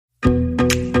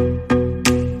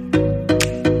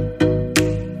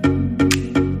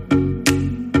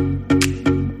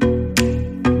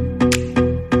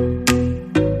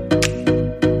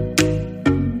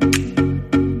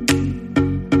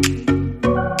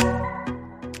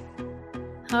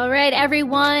right,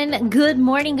 everyone. Good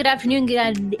morning, good afternoon,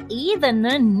 good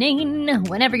evening,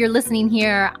 whenever you're listening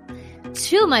here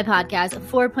to my podcast,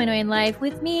 4.0 in Life,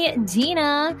 with me,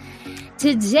 Dina.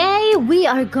 Today, we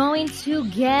are going to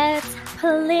get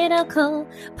political.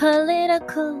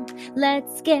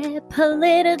 Let's get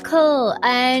political.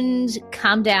 And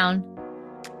calm down.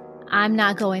 I'm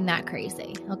not going that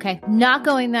crazy, okay? Not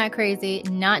going that crazy,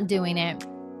 not doing it.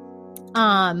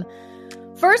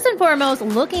 First and foremost,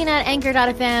 looking at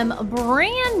Anchor.fm, a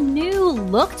brand new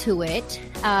look to it,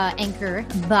 Anchor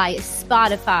by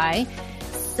Spotify.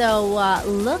 So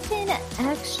looking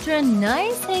extra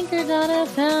nice,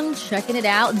 Anchor.fm, checking it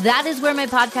out. That is where my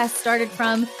podcast started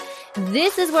from.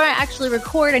 This is where I actually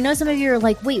record. I know some of you are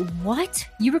like, wait, what?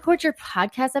 You record your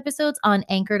podcast episodes on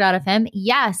Anchor.fm?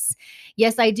 Yes,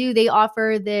 I do. They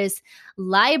offer this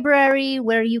library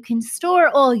where you can store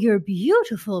all your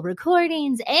beautiful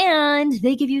recordings, and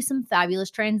they give you some fabulous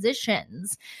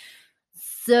transitions.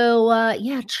 So,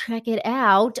 check it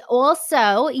out.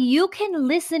 Also, you can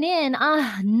listen in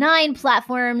on 9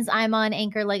 platforms. I'm on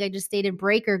Anchor, like I just stated,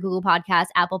 Breaker, Google Podcasts,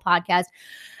 Apple Podcasts,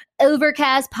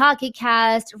 Overcast, Pocket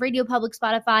Cast, Radio Public,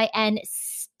 Spotify, and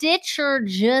Stitcher,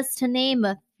 just to name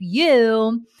a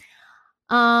few.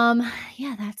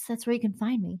 That's where you can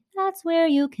find me. That's where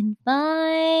you can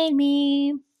find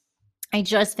me. I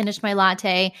just finished my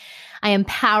latte. I am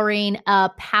powering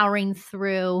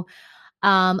through.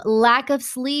 Lack of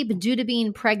sleep due to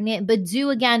being pregnant, but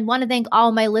want to thank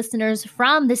all my listeners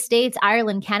from the States,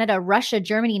 Ireland, Canada, Russia,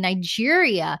 Germany,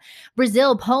 Nigeria,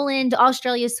 Brazil, Poland,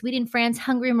 Australia, Sweden, France,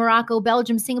 Hungary, Morocco,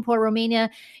 Belgium, Singapore,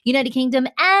 Romania, United Kingdom,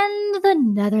 and the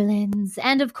Netherlands.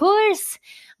 And of course,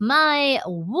 my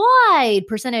wide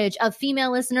percentage of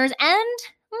female listeners and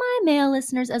my male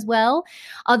listeners as well.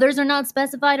 Others are not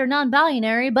specified or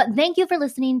non-binary, but thank you for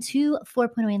listening to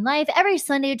 4.0 in Life every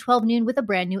Sunday at 12 noon with a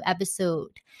brand new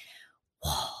episode.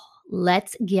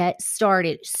 Let's get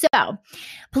started. So,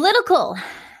 political.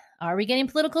 Are we getting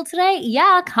political today?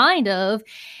 Yeah, kind of.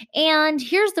 And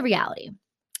here's the reality.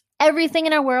 Everything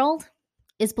in our world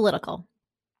is political.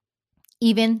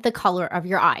 Even the color of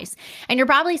your eyes. And you're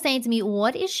probably saying to me,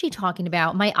 what is she talking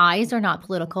about? My eyes are not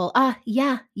political.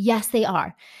 Yes, they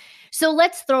are. So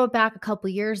let's throw it back a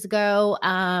couple years ago.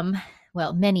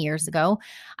 Many years ago.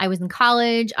 I was in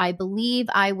college. I believe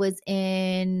I was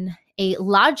in a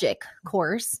logic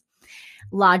course.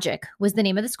 Logic was the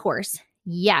name of this course.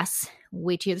 Yes,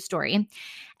 wait to hear the story.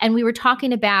 And we were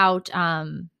talking about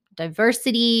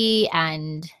diversity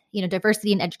and,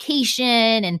 diversity in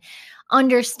education and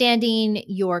understanding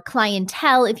your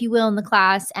clientele, if you will, in the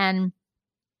class. And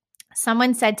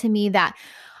someone said to me that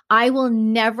I will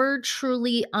never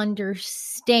truly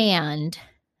understand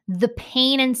the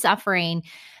pain and suffering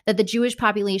that the Jewish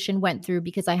population went through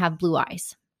because I have blue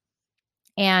eyes.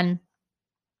 And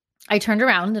I turned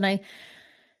around and I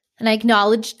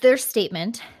acknowledged their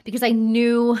statement because I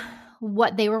knew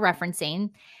what they were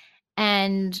referencing.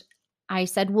 And I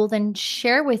said, well, then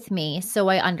share with me so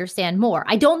I understand more.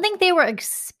 I don't think they were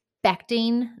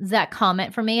expecting that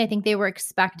comment from me. I think they were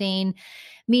expecting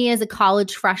me as a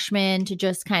college freshman to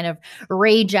just kind of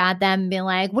rage at them and be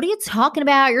like, what are you talking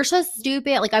about? You're so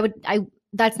stupid.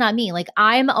 That's not me. Like,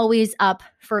 I'm always up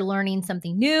for learning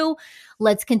something new.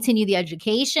 Let's continue the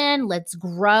education. Let's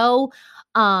grow.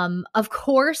 Of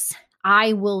course,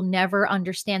 I will never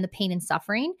understand the pain and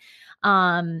suffering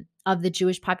of the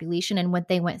Jewish population and what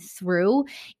they went through,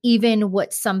 even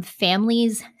what some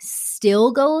families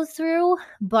still go through.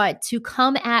 But to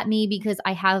come at me because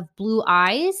I have blue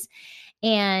eyes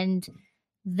and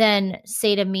then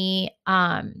say to me,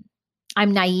 I'm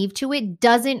naive to it,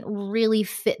 doesn't really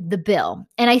fit the bill.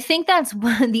 And I think that's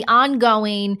the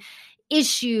ongoing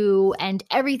issue and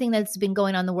everything that's been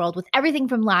going on in the world, with everything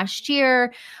from last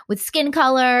year, with skin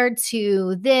color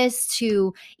to this,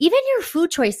 to even your food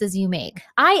choices you make.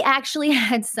 I actually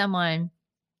had someone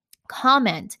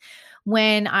comment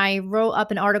when I wrote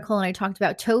up an article and I talked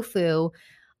about tofu,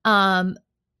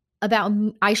 about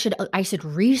I should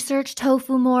research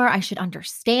tofu more. I should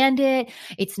understand it.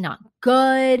 It's not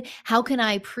good. How can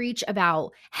I preach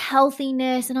about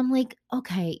healthiness? And I'm like,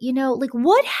 okay,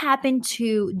 what happened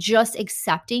to just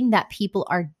accepting that people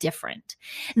are different?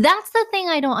 That's the thing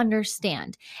I don't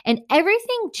understand. And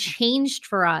everything changed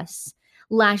for us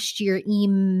last year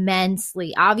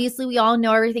immensely. Obviously, we all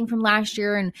know everything from last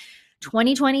year, and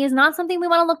 2020 is not something we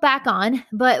want to look back on,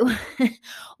 but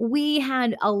we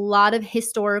had a lot of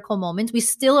historical moments. We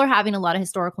still are having a lot of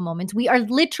historical moments. We are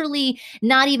literally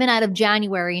not even out of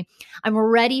January. I'm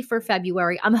ready for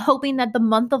February. I'm hoping that the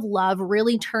month of love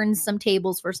really turns some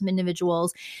tables for some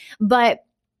individuals. But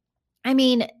I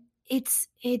mean, it's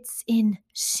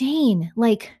insane.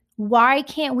 Like, Why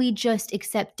can't we just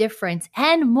accept difference?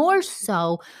 And more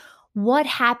so, what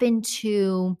happened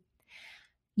to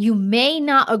you may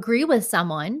not agree with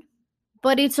someone,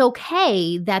 but it's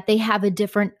okay that they have a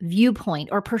different viewpoint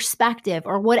or perspective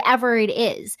or whatever it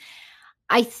is.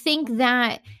 I think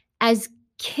that as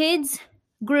kids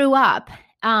grew up,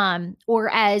 or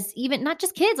as even not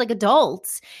just kids, like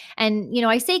adults, and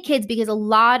I say kids because a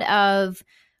lot of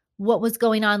what was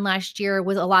going on last year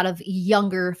was a lot of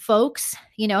younger folks,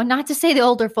 not to say the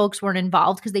older folks weren't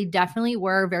involved because they definitely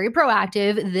were very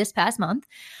proactive this past month.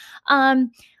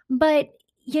 But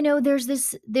there's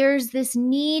this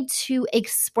need to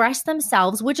express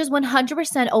themselves, which is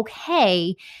 100%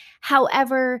 okay.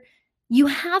 However, you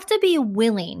have to be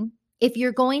willing, if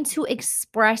you're going to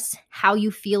express how you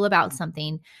feel about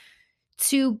something,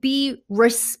 to be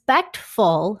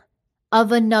respectful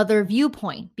of another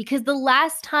viewpoint. Because the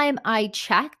last time I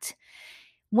checked,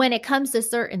 when it comes to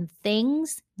certain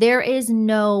things, there is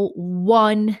no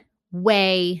one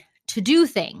way to do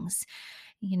things.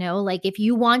 Like if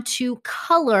you want to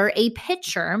color a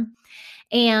picture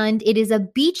and it is a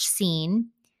beach scene,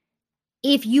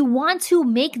 if you want to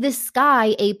make the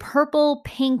sky a purple,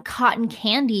 pink cotton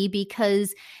candy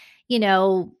because,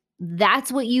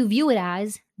 that's what you view it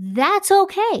as, that's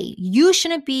okay. You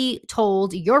shouldn't be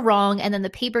told you're wrong and then the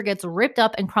paper gets ripped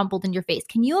up and crumpled in your face.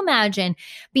 Can you imagine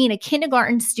being a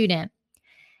kindergarten student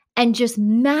and just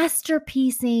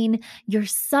masterpiecing your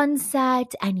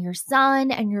sunset and your sun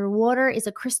and your water is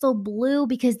a crystal blue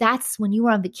because that's when you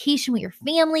were on vacation with your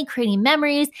family, creating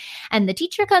memories. And the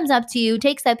teacher comes up to you,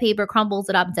 takes that paper, crumbles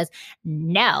it up and says,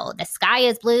 no, the sky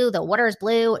is blue, the water is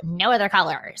blue, no other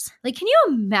colors. Like, can you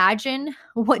imagine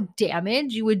what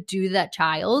damage you would do to that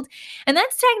child? And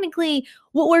that's technically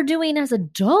what we're doing as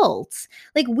adults.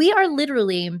 Like, we are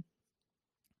literally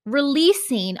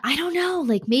releasing, I don't know,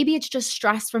 like maybe it's just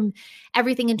stress from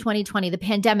everything in 2020, the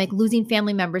pandemic, losing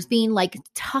family members, being like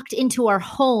tucked into our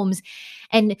homes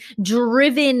and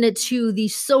driven to the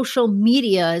social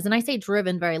medias. And I say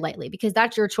driven very lightly because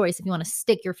that's your choice if you want to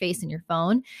stick your face in your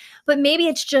phone. But maybe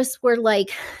it's just we're like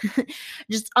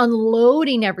just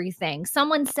unloading everything.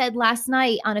 Someone said last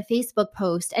night on a Facebook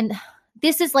post, and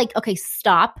this is like, okay,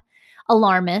 stop,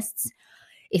 alarmists.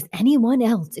 Is anyone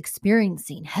else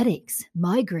experiencing headaches,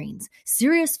 migraines,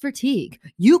 serious fatigue?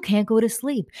 You can't go to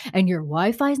sleep and your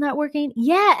Wi-Fi is not working?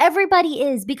 Yeah, everybody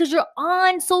is because you're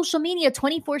on social media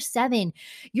 24/7.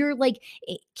 You're like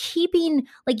keeping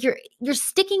like you're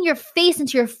sticking your face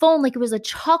into your phone like it was a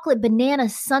chocolate banana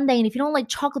sundae. And if you don't like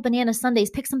chocolate banana sundaes,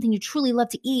 pick something you truly love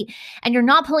to eat. And you're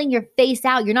not pulling your face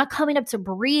out. You're not coming up to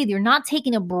breathe. You're not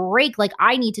taking a break like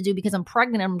I need to do because I'm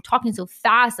pregnant and I'm talking so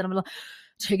fast and I'm like,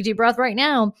 take a deep breath right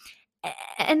now.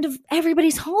 And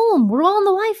everybody's home. We're all on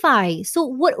the Wi-Fi. So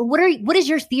what is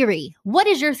your theory? What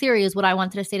is your theory is what I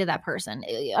wanted to say to that person.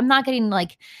 I'm not getting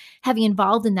like heavy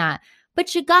involved in that.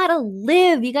 But you gotta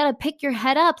live. You gotta pick your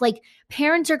head up. Like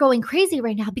parents are going crazy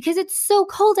right now because it's so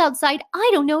cold outside. I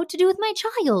don't know what to do with my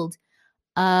child.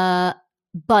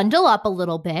 Bundle up a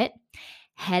little bit.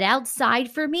 Head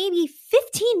outside for maybe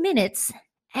 15 minutes.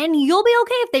 And you'll be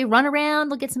okay if they run around,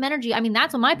 they'll get some energy. I mean,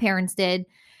 that's what my parents did.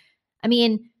 I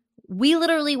mean, we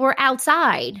literally were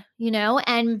outside,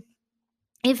 and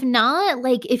if not,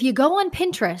 like if you go on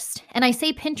Pinterest, and I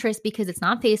say Pinterest because it's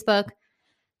not Facebook,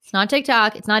 it's not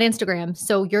TikTok, it's not Instagram.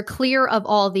 So you're clear of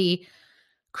all the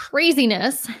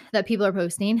craziness that people are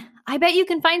posting. I bet you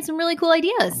can find some really cool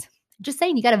ideas. Just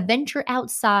saying, you got to venture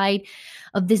outside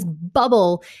of this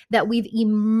bubble that we've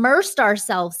immersed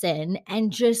ourselves in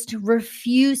and just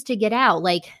refuse to get out.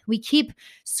 Like we keep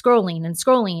scrolling and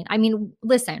scrolling. I mean,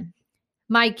 listen,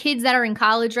 my kids that are in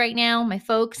college right now, my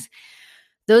folks,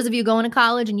 those of you going to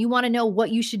college and you want to know what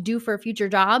you should do for a future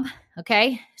job.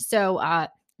 Okay. So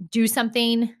do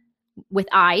something with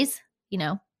eyes,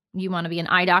 you want to be an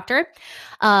eye doctor,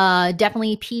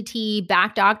 definitely PT,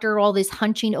 back doctor, all this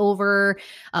hunching over,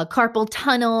 carpal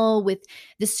tunnel with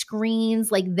the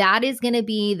screens. Like that is going to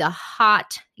be the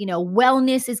hot,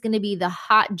 wellness is going to be the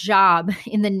hot job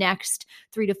in the next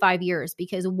 3 to 5 years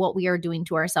because of what we are doing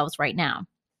to ourselves right now.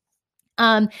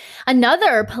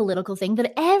 Another political thing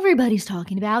that everybody's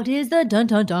talking about is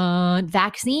the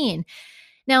vaccine.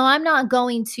 Now, I'm not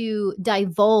going to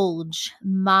divulge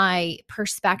my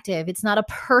perspective. It's not a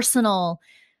personal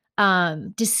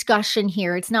discussion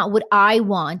here. It's not what I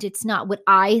want. It's not what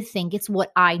I think. It's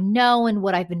what I know and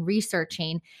what I've been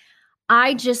researching.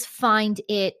 I just find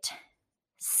it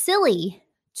silly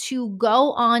to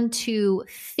go onto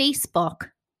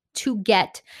Facebook to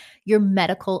get your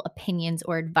medical opinions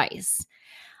or advice.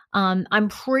 I'm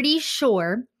pretty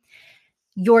sure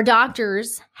Your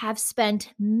doctors have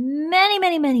spent many,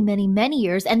 many, many, many, many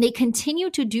years, and they continue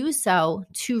to do so,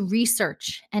 to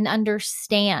research and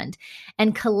understand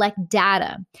and collect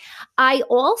data. I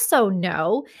also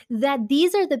know that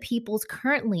these are the peoples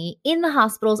currently in the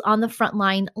hospitals on the front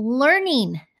line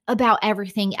learning about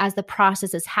everything as the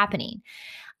process is happening.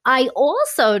 I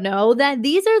also know that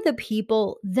these are the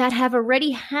people that have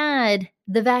already had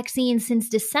the vaccine since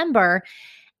December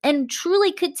and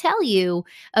truly could tell you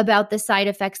about the side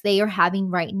effects they are having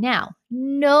right now.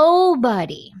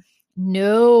 Nobody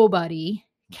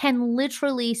can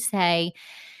literally say,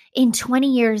 in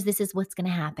 20 years, this is what's going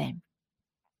to happen.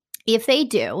 If they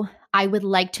do, I would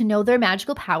like to know their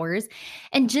magical powers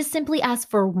and just simply ask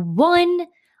for one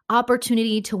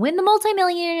opportunity to win the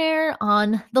multimillionaire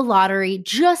on the lottery,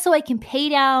 just so I can pay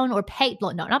off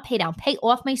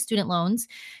my student loans,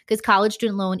 because college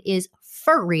student loan is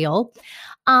for real.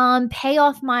 Pay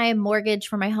off my mortgage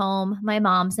for my home, my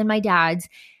mom's and my dad's,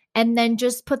 and then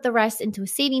just put the rest into a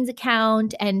savings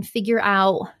account and figure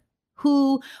out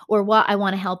who or what I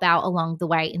want to help out along the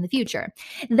way in the future.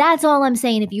 That's all I'm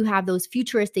saying if you have those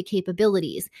futuristic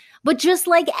capabilities. But just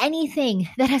like anything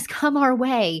that has come our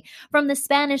way, from the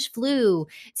Spanish flu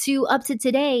to up to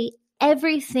today,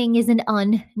 everything is an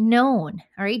unknown.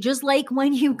 All right. Just like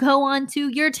when you go onto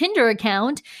your Tinder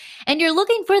account and you're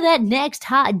looking for that next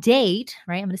hot date,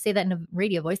 right? I'm going to say that in a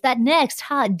radio voice, that next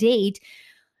hot date.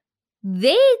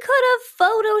 They could have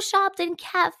photoshopped and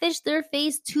catfished their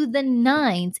face to the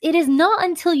nines. It is not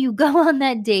until you go on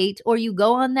that date or you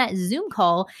go on that Zoom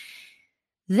call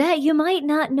that you might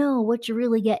not know what you're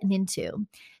really getting into.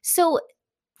 So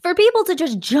for people to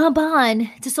just jump on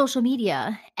to social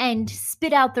media and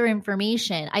spit out their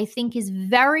information, I think is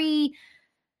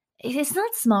it's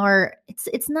not smart.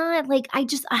 It's not like,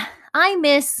 I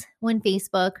miss when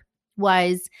Facebook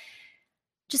was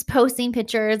just posting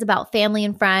pictures about family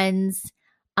and friends.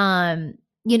 I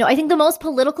think the most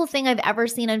political thing I've ever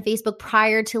seen on Facebook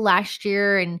prior to last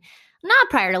year, and not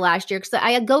prior to last year, because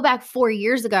I go back 4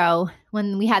 years ago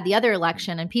when we had the other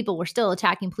election and people were still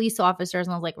attacking police officers.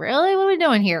 And I was like, really? What are we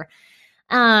doing here?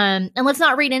 And let's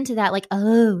not read into that like,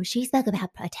 oh, she spoke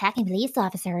about attacking police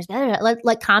officers.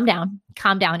 Calm down.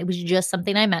 Calm down. It was just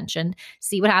something I mentioned.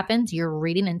 See what happens? You're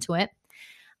reading into it.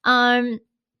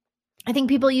 I think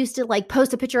people used to like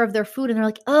post a picture of their food and they're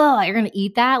like, oh, you're going to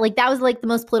eat that? Like that was like the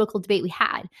most political debate we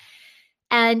had.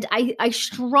 And I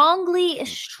strongly,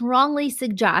 strongly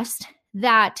suggest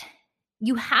that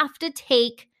you have to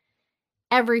take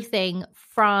everything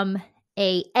from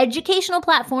a educational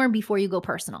platform before you go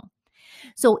personal.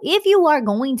 So if you are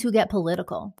going to get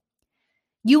political,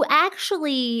 you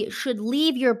actually should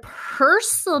leave your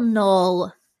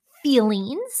personal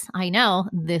feelings, I know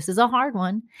this is a hard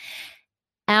one,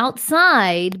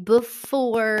 outside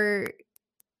before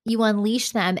you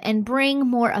unleash them and bring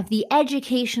more of the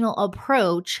educational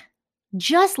approach,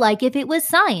 just like if it was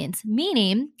science.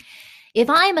 Meaning, if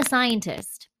I'm a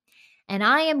scientist and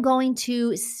I am going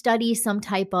to study some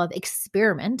type of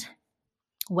experiment,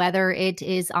 whether it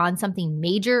is on something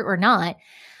major or not,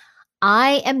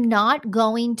 I am not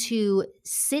going to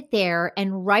sit there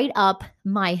and write up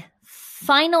my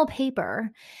final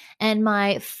paper and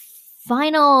my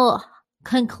final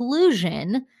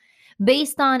conclusion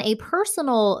based on a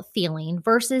personal feeling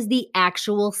versus the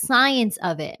actual science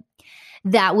of it.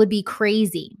 That would be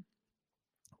crazy.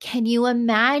 Can you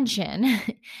imagine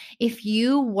if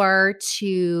you were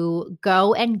to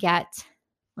go and get,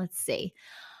 let's see,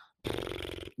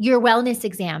 your wellness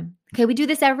exam? Okay, we do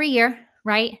this every year,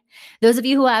 right? Those of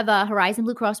you who have a Horizon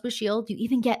Blue Cross Blue Shield, you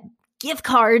even get gift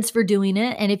cards for doing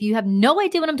it. And if you have no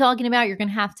idea what I'm talking about, you're going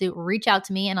to have to reach out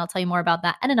to me and I'll tell you more about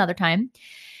that at another time.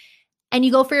 And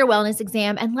you go for your wellness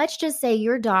exam, and let's just say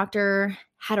your doctor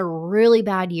had a really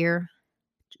bad year,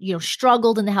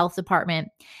 struggled in the health department,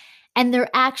 and they're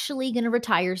actually going to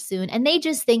retire soon. And they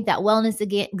just think that wellness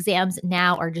exams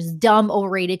now are just dumb,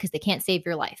 overrated because they can't save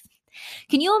your life.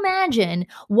 Can you imagine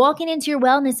walking into your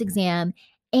wellness exam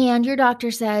and your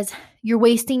doctor says, you're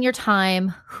wasting your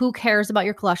time. Who cares about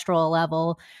your cholesterol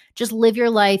level? Just live your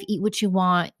life, eat what you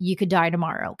want. You could die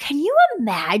tomorrow. Can you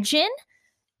imagine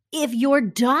if your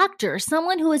doctor,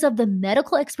 someone who is of the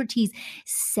medical expertise,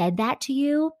 said that to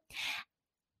you?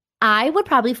 I would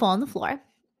probably fall on the floor,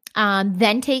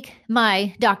 then take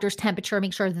my doctor's temperature,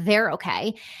 make sure they're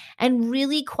okay, and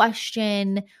really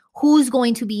question who's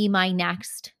going to be my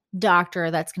next doctor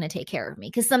that's going to take care of me,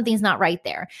 because something's not right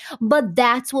there. But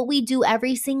that's what we do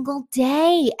every single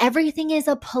day. Everything is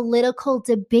a political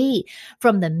debate,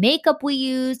 from the makeup we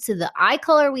use to the eye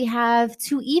color we have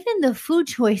to even the food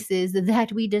choices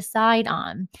that we decide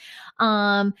on.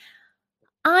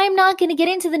 I'm not going to get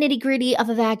into the nitty-gritty of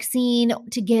a vaccine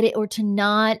to get it or to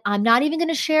not. I'm not even going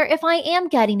to share if I am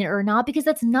getting it or not, because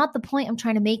that's not the point I'm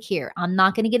trying to make here. I'm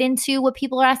not going to get into what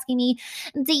people are asking me.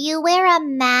 Do you wear a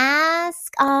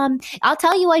mask? I'll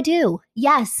tell you I do.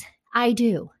 Yes, I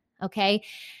do. Okay.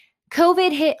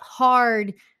 COVID hit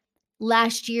hard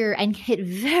last year and hit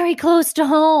very close to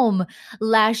home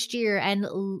last year, and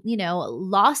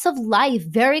loss of life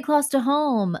very close to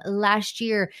home last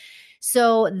year.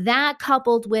 So that,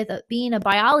 coupled with being a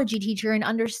biology teacher and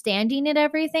understanding it,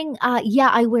 everything,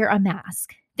 I wear a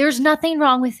mask. There's nothing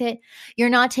wrong with it. You're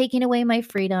not taking away my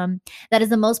freedom. That is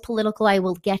the most political I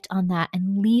will get on that,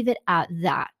 and leave it at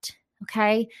that.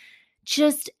 Okay.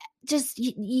 Just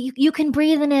you can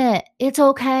breathe in it. It's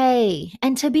okay.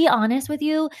 And to be honest with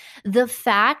you, the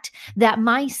fact that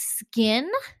my skin,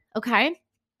 okay,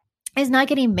 is not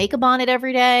getting makeup on it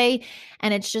every day,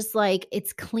 and it's just like,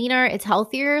 it's cleaner, it's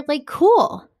healthier, like,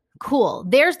 cool.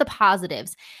 There's the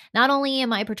positives. Not only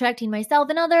am I protecting myself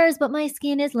and others, but my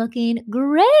skin is looking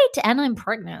great, and I'm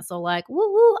pregnant. So like,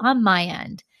 woo on my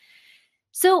end.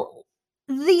 So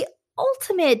the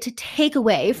ultimate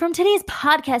takeaway from today's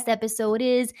podcast episode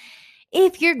is,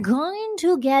 if you're going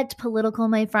to get political,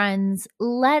 my friends,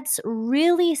 let's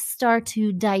really start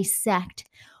to dissect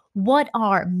what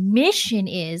our mission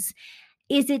is.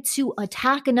 Is it to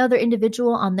attack another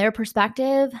individual on their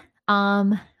perspective?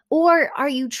 Or are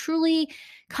you truly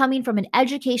coming from an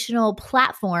educational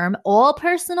platform, all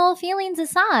personal feelings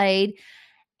aside,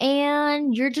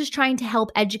 and you're just trying to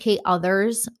help educate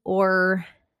others? Or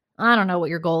I don't know what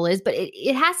your goal is, but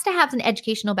it has to have an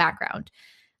educational background.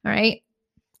 All right.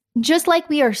 Just like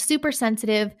we are super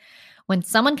sensitive when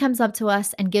someone comes up to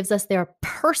us and gives us their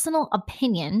personal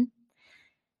opinion,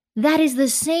 that is the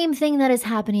same thing that is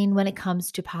happening when it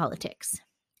comes to politics.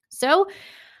 So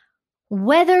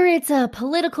whether it's a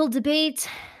political debate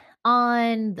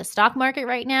on the stock market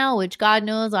right now, which God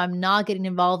knows I'm not getting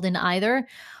involved in either,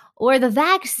 or the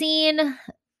vaccine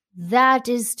that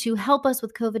is to help us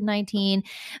with COVID-19,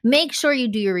 make sure you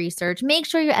do your research, make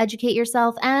sure you educate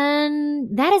yourself. And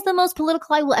that is the most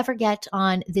political I will ever get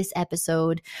on this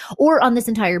episode or on this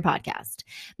entire podcast,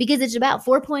 because it's about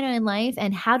 4.0 in life.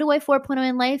 And how do I 4.0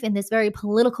 in life in this very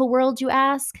political world, you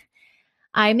ask?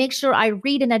 I make sure I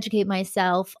read and educate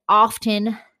myself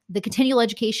often. The continual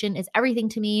education is everything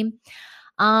to me.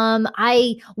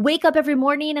 I wake up every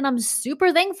morning and I'm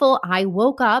super thankful I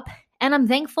woke up. And I'm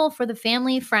thankful for the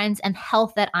family, friends, and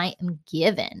health that I am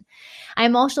given.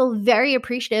 I'm also very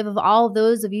appreciative of all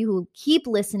those of you who keep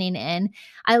listening in.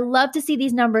 I love to see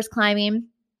these numbers climbing.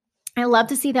 I love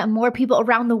to see that more people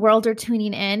around the world are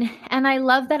tuning in. And I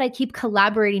love that I keep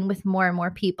collaborating with more and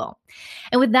more people.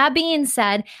 And with that being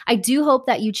said, I do hope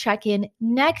that you check in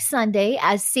next Sunday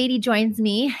as Sadie joins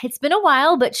me. It's been a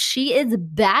while, but she is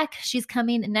back. She's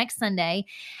coming next Sunday.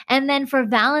 And then for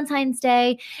Valentine's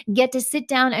Day, get to sit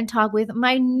down and talk with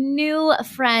my new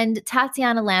friend,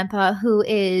 Tatiana Lampa, who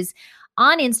is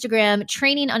on Instagram,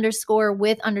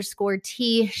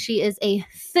 training_with_T. She is a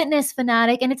fitness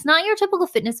fanatic, and it's not your typical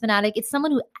fitness fanatic. It's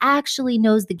someone who actually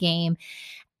knows the game,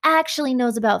 actually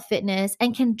knows about fitness,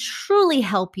 and can truly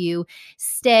help you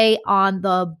stay on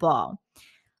the ball.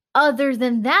 Other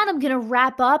than that, I'm going to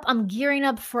wrap up. I'm gearing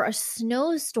up for a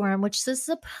snowstorm, which is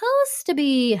supposed to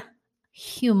be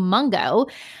humongo.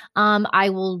 I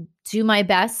will do my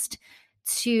best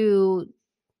to...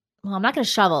 Well, I'm not going to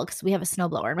shovel because we have a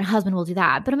snowblower. My husband will do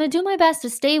that. But I'm going to do my best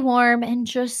to stay warm and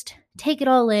just take it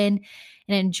all in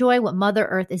and enjoy what Mother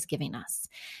Earth is giving us.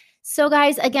 So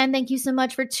guys, again, thank you so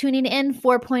much for tuning in.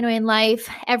 4.0 in Life.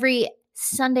 Every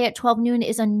Sunday at 12 noon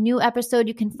is a new episode.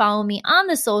 You can follow me on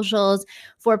the socials,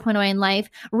 4.0 in Life.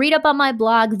 Read up on my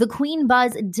blog,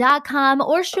 thequeenbuzz.com,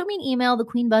 or shoot me an email,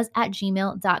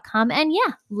 thequeenbuzz@gmail.com. And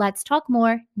yeah, let's talk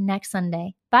more next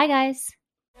Sunday. Bye, guys.